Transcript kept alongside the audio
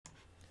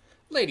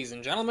Ladies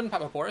and gentlemen,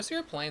 Papa Boris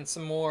here, playing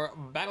some more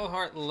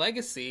Battleheart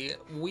Legacy.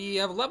 We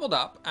have leveled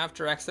up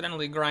after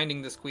accidentally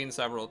grinding this queen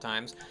several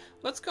times.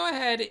 Let's go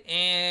ahead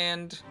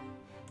and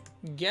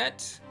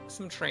get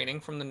some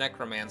training from the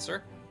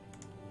Necromancer.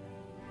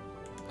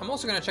 I'm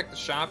also going to check the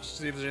shops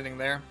to see if there's anything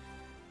there.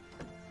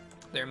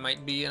 There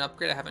might be an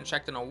upgrade I haven't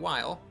checked in a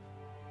while.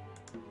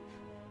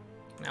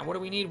 Now, what do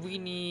we need? We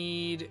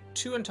need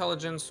 2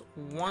 intelligence,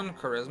 1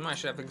 charisma. I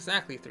should have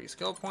exactly 3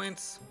 skill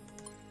points.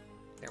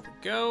 There we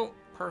go.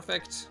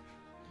 Perfect.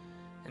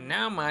 And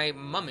now my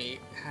mummy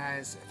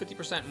has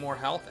 50% more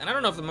health. And I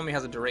don't know if the mummy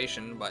has a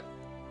duration, but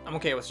I'm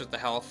okay with just the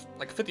health.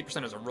 Like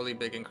 50% is a really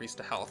big increase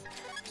to health.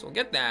 So we'll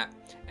get that.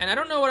 And I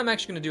don't know what I'm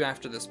actually going to do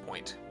after this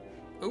point.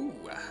 Ooh,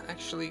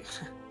 actually,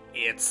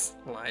 it's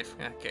life.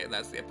 Okay,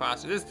 that's the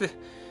apostrophe. The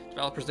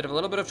developers did have a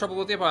little bit of trouble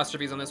with the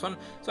apostrophes on this one.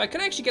 So I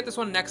could actually get this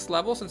one next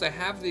level since I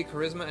have the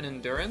charisma and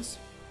endurance.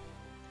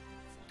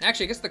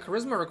 Actually, I guess the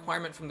charisma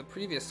requirement from the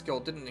previous skill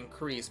didn't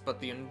increase, but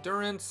the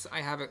endurance, I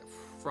have it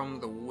from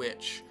the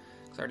witch,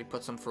 because I already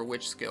put some for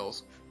witch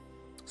skills.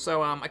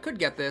 So I could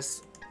get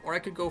this, or I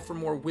could go for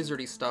more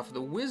wizardy stuff.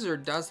 The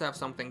wizard does have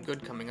something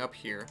good coming up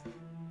here.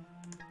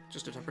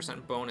 Just a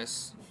 10%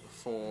 bonus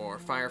for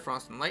fire,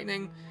 frost, and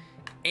lightning,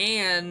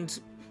 and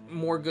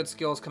more good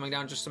skills coming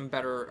down. Just some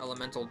better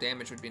elemental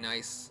damage would be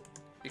nice,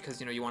 because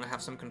you want to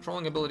have some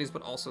controlling abilities,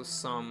 but also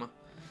some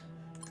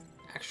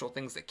actual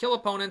things that kill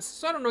opponents.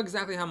 So I don't know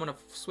exactly how I'm going to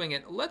swing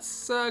it.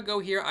 Let's go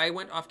here. I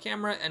went off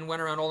camera and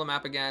went around all the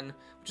map again,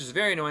 which is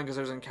very annoying because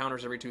there's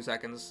encounters every 2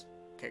 seconds.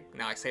 Okay,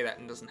 now I say that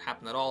and it doesn't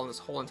happen at all in this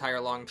whole entire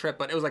long trip,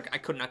 but it was like I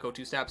could not go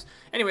 2 steps.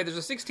 Anyway, there's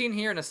a 16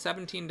 here and a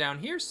 17 down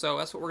here, so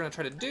that's what we're going to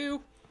try to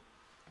do.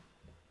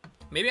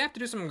 Maybe I have to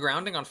do some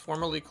grounding on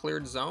formerly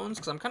cleared zones,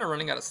 because I'm kind of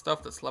running out of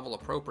stuff that's level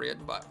appropriate,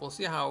 but we'll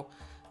see how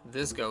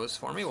this goes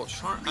for me. We'll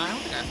I don't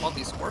think I fought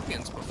these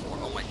scorpions before.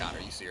 Oh my god,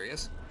 are you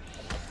serious?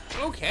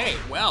 Okay,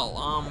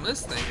 well,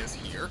 this thing is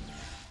here.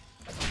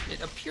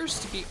 It appears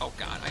to be... Oh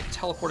god, I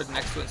teleported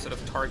next to it instead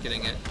of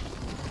targeting it.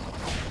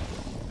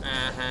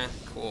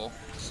 Cool.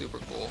 Super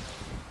cool.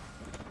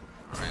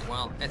 Alright,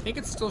 well, I think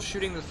it's still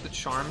shooting the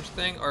charmed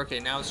thing. Or, okay,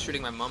 now it's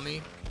shooting my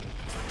mummy.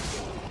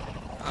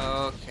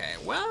 Okay,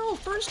 well,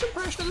 first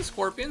impression of the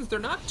scorpions, they're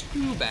not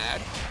too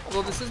bad.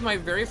 Although this is my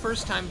very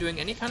first time doing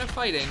any kind of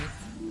fighting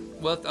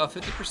with a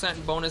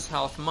 50% bonus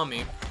health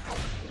mummy,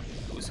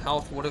 whose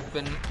health would have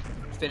been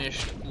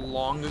finished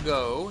long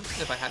ago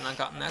if I had not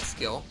gotten that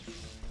skill.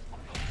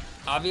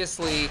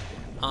 Obviously,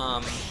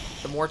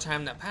 the more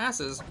time that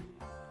passes,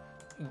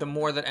 the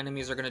more that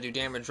enemies are going to do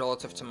damage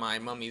relative to my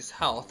mummy's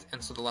health,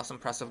 and so the less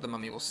impressive the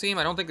mummy will seem.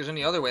 I don't think there's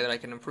any other way that I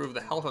can improve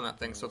the health on that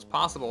thing, so it's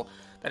possible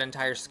that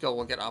entire skill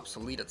will get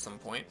obsolete at some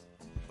point.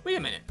 Wait a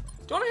minute.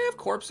 Don't I have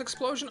corpse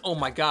explosion? Oh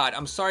my god,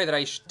 I'm sorry that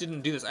I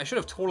didn't do this. I should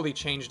have totally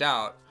changed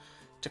out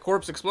to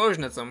corpse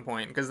explosion at some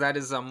point, because that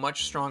is a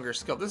much stronger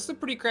skill. This is a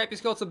pretty crappy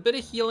skill. It's a bit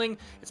of healing.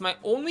 It's my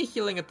only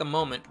healing at the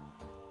moment,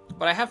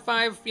 but I have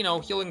 5,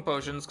 healing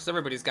potions, because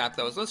everybody's got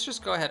those. Let's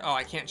just go ahead. Oh,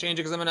 I can't change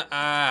it because I'm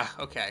gonna...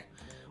 okay.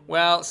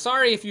 Well,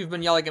 sorry if you've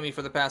been yelling at me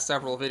for the past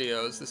several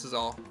videos. This is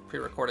all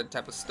pre-recorded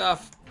type of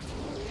stuff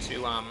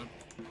to,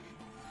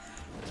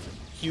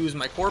 use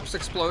my corpse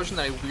explosion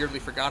that I weirdly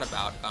forgot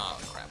about. Oh,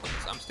 crap.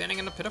 I'm standing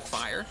in a pit of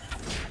fire.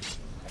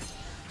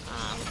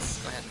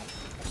 Let's go ahead and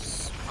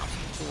pop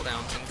some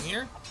cooldowns in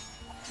here.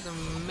 The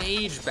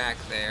mage back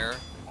there,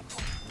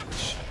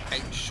 which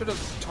I should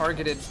have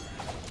targeted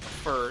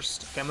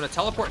first. Okay, I'm going to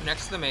teleport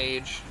next to the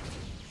mage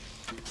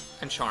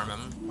and charm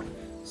him.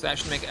 So that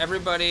should make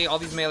everybody, all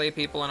these melee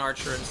people and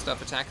archer and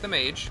stuff, attack the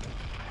mage.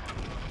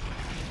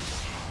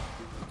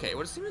 Okay,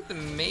 what it seems like the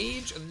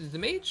mage,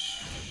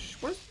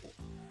 what is,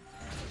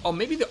 oh,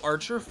 maybe the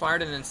archer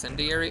fired an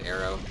incendiary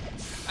arrow.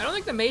 I don't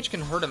think the mage can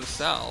hurt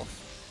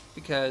himself,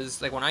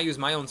 because like when I use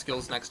my own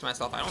skills next to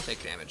myself, I don't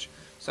take damage.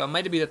 So it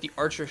might be that the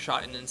archer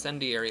shot an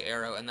incendiary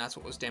arrow, and that's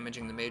what was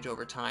damaging the mage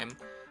over time,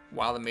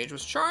 while the mage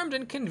was charmed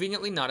and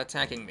conveniently not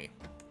attacking me.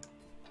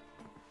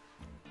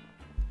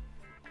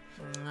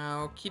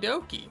 Okie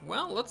dokie.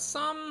 Well, let's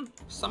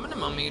summon a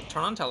mummy,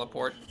 turn on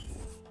teleport,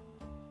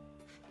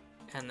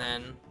 and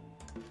then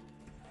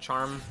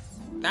charm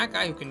that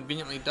guy who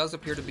conveniently does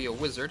appear to be a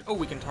wizard. Oh,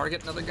 we can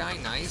target another guy.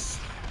 Nice.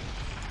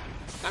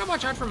 Gotta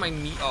watch out for my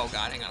meat. Oh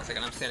god, hang on a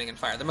second. I'm standing in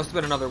fire. There must have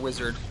been another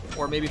wizard,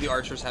 or maybe the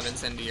archers have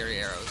incendiary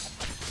arrows.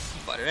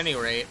 But at any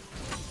rate,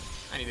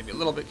 I need to be a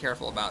little bit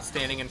careful about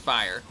standing in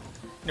fire.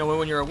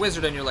 When you're a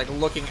wizard and you're like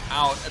looking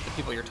out at the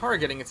people you're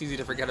targeting, it's easy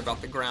to forget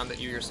about the ground that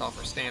you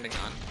yourself are standing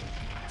on.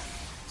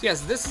 So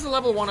yes, this is a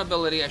level 1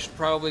 ability. I should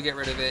probably get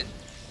rid of it.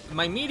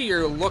 My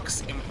meteor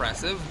looks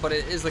impressive, but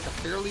it is like a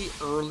fairly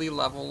early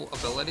level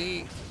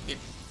ability. It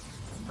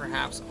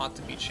perhaps ought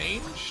to be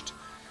changed,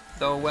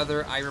 though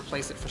whether I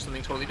replace it for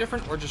something totally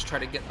different or just try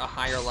to get a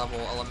higher level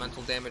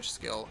elemental damage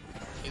skill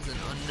is an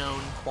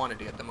unknown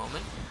quantity at the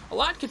moment. A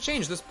lot could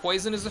change. This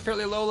poison is a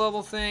fairly low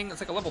level thing.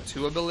 It's like a level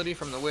 2 ability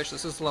from the witch.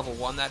 This is level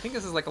 1. I think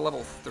this is like a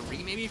level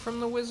 3 maybe from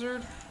the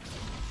wizard.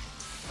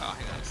 Oh,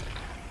 hang on a second.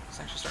 It's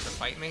actually starting to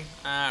fight me.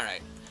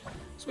 Alright.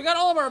 So we got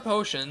all of our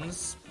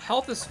potions.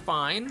 Health is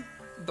fine.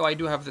 though I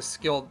do have the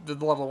skill, the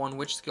level 1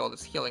 witch skill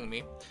that's healing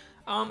me.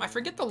 I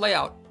forget the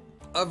layout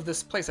of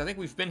this place. I think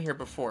we've been here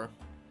before.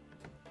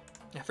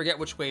 I forget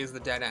which way is the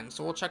dead end,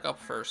 so we'll check up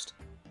first.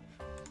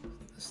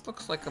 This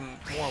looks like a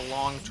more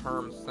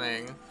long-term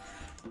thing.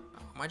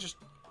 Am I just...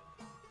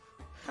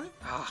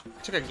 I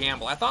took a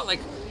gamble. I thought, like,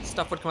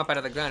 stuff would come up out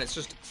of the gun. It's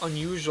just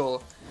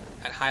unusual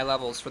at high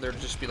levels for there to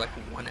just be, like,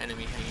 one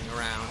enemy hanging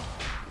around.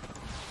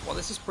 Well,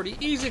 this is pretty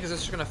easy, because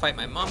it's just going to fight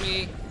my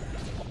mummy.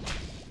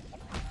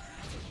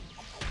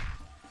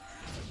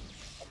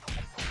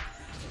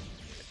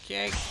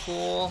 Okay,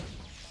 cool.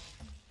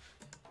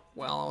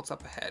 Well, what's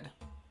up ahead?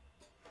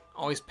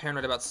 Always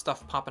paranoid about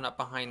stuff popping up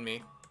behind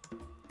me.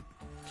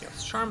 Okay,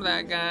 let's charm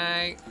that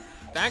guy.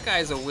 That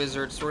guy's a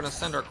wizard, so we're going to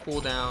send our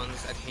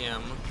cooldowns at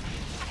him.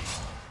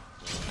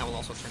 I will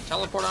also turn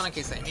teleport on in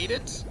case I need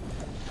it.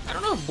 I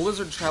don't know if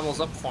Blizzard travels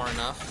up far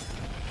enough,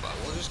 but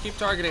we'll just keep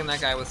targeting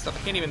that guy with stuff.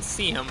 I can't even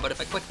see him, but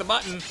if I click the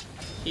button,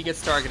 he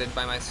gets targeted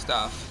by my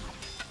stuff.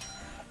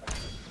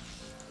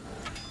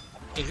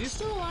 Is he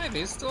still alive?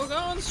 He's still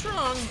going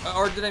strong.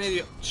 Or did I need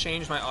to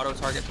change my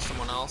auto-target to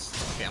someone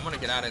else? Okay, I'm gonna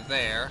get out of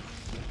there.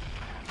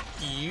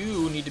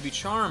 You need to be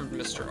charmed,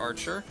 Mr.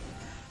 Archer.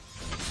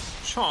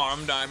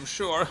 Charmed, I'm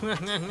sure.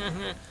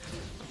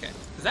 Okay.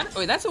 Is that...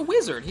 Oh, that's a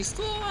wizard. He's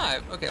still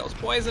alive. Okay, let's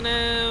poison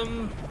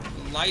him,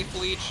 life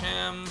leech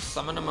him,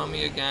 summon a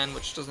mummy again,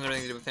 which doesn't have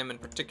anything to do with him in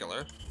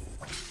particular.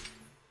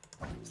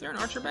 Is there an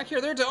archer back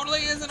here? There totally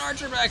is an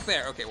archer back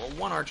there. Okay, well,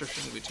 one archer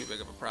shouldn't be too big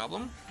of a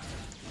problem.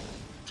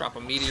 Drop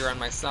a meteor on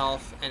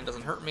myself, and it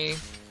doesn't hurt me.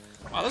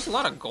 Wow, there's a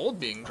lot of gold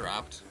being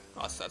dropped.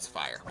 Oh, so that's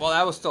fire. Well,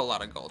 that was still a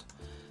lot of gold.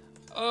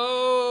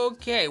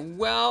 Okay,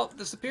 well,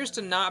 this appears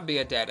to not be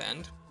a dead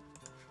end.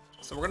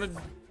 So we're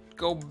gonna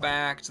go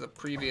back to the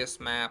previous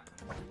map.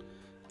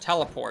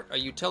 Teleport, a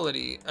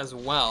utility as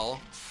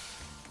well.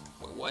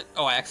 Wait, what?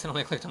 Oh, I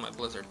accidentally clicked on my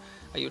Blizzard.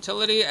 A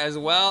utility as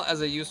well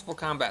as a useful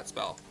combat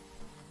spell.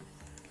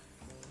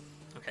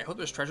 Okay, I hope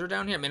there's treasure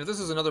down here. I mean, if this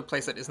is another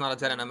place that is not a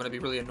dead end, I'm gonna be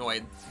really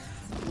annoyed.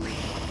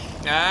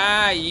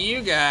 Ah,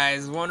 you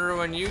guys wonder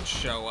when you'd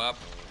show up.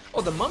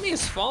 Oh, the mummy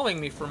is following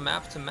me from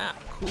map to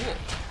map. Cool.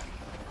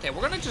 Okay,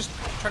 we're gonna just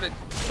try to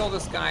kill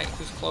this guy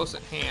who's close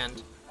at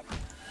hand.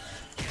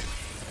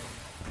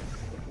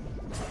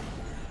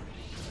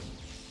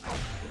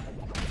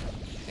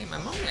 Okay, my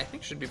mummy I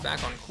think should be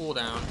back on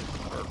cooldown,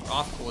 or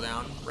off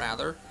cooldown,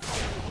 rather,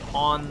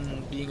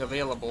 on being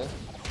available.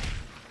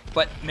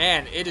 But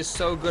man, it is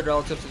so good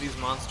relative to these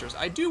monsters.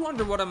 I do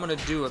wonder what I'm gonna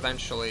do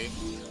eventually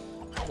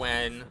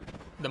when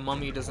the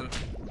mummy doesn't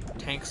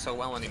tank so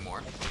well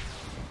anymore.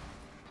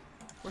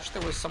 Wish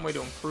there was some way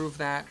to improve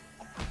that.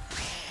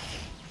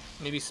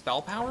 Maybe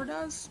spell power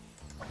does?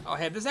 Oh,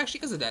 hey, this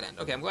actually is a dead end.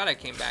 Okay, I'm glad I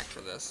came back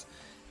for this.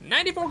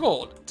 94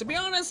 gold. To be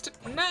honest,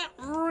 not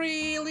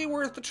really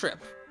worth the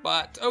trip,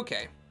 but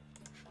okay.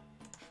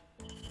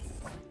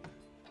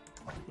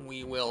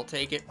 We will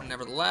take it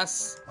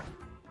nevertheless.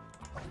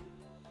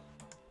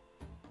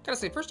 Gotta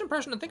say, first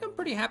impression, I think I'm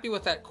pretty happy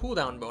with that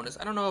cooldown bonus.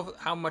 I don't know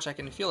how much I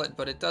can feel it,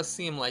 but it does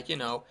seem like, you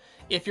know,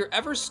 if you're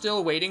ever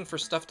still waiting for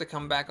stuff to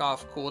come back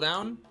off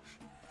cooldown,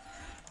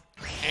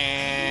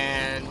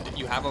 and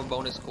you have a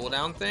bonus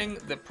cooldown thing,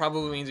 that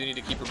probably means you need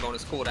to keep a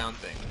bonus cooldown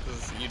thing,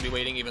 because you'd be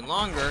waiting even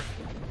longer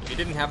if you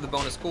didn't have the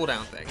bonus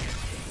cooldown thing.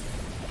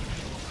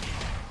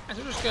 And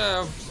so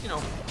just, you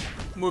know,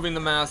 moving the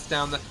mouse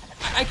down the...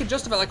 I could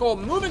justify, like, oh,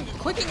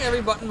 clicking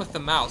every button with the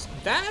mouse,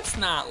 that's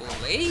not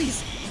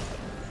lazy.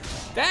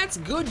 That's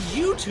good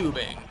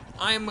YouTubing.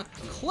 I'm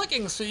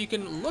clicking so you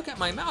can look at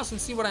my mouse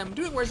and see what I'm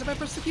doing, whereas if I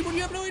press the keyboard,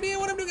 you have no idea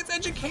what I'm doing. It's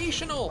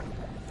educational.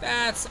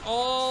 That's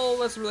all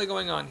that's really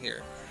going on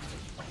here.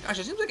 Gosh,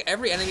 it seems like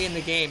every enemy in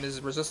the game is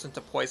resistant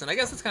to poison. I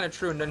guess it's kind of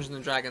true in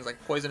Dungeons & Dragons, like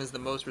poison is the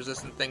most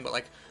resistant thing, but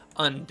like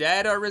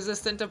undead are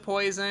resistant to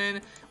poison.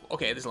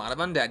 Okay, there's a lot of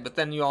undead, but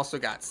then you also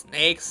got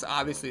snakes.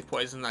 Obviously,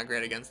 poison's not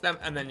great against them.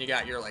 And then you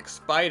got your like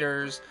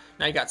spiders.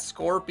 Now you got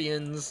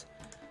scorpions.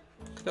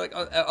 I feel like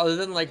other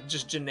than like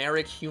just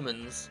generic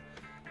humans,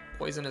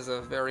 poison is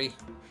a very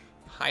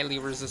highly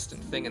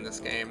resistant thing in this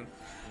game.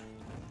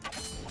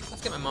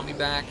 Let's get my mummy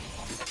back.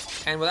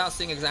 And without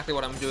seeing exactly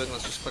what I'm doing,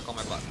 let's just click all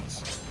my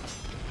buttons.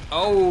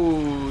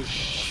 Oh,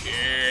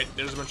 shit.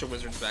 There's a bunch of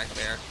wizards back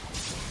there.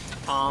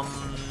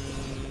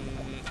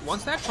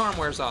 Once that charm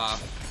wears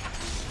off,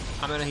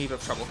 I'm in a heap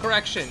of trouble.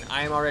 Correction,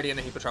 I am already in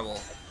a heap of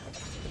trouble.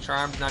 The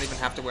charm did not even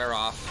have to wear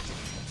off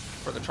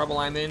for the trouble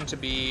I'm in to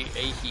be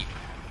a heap.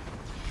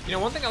 You know,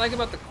 one thing I like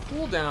about the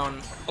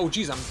cooldown... Oh,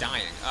 geez, I'm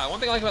dying. One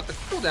thing I like about the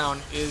cooldown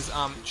is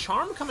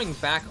charm coming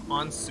back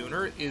on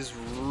sooner is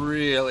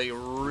really,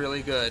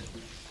 really good.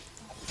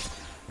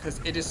 Because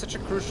it is such a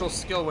crucial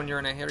skill when you're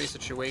in a hairy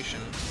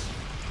situation.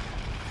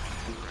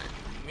 Right.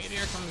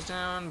 Meteor comes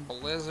down,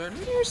 Blizzard.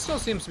 Meteor still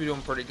seems to be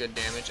doing pretty good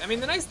damage. I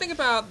mean, the nice thing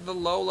about the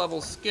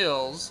low-level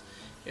skills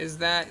is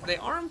that they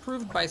are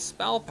improved by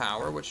spell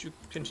power, which you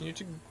continue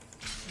to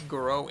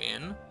grow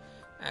in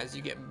as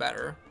you get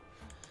better.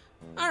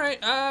 Alright,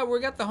 we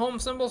got the home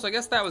symbol, so I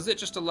guess that was it,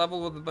 just a level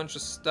with a bunch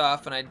of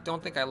stuff, and I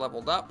don't think I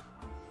leveled up.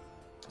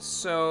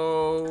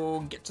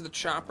 So, get to the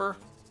chopper.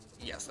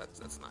 Yes,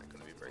 that's not going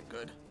to be very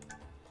good.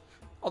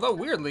 Although,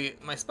 weirdly,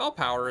 my spell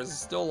power is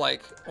still,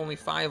 like, only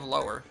 5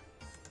 lower.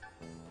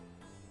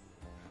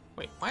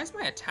 Wait, why is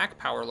my attack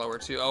power lower,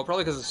 too? Oh,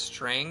 probably because of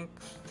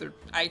strength.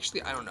 I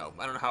don't know.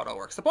 I don't know how it all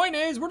works. The point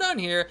is, we're done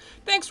here.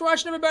 Thanks for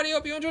watching, everybody.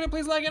 Hope you enjoyed it.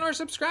 Please like and or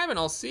subscribe, and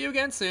I'll see you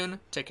again soon.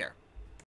 Take care.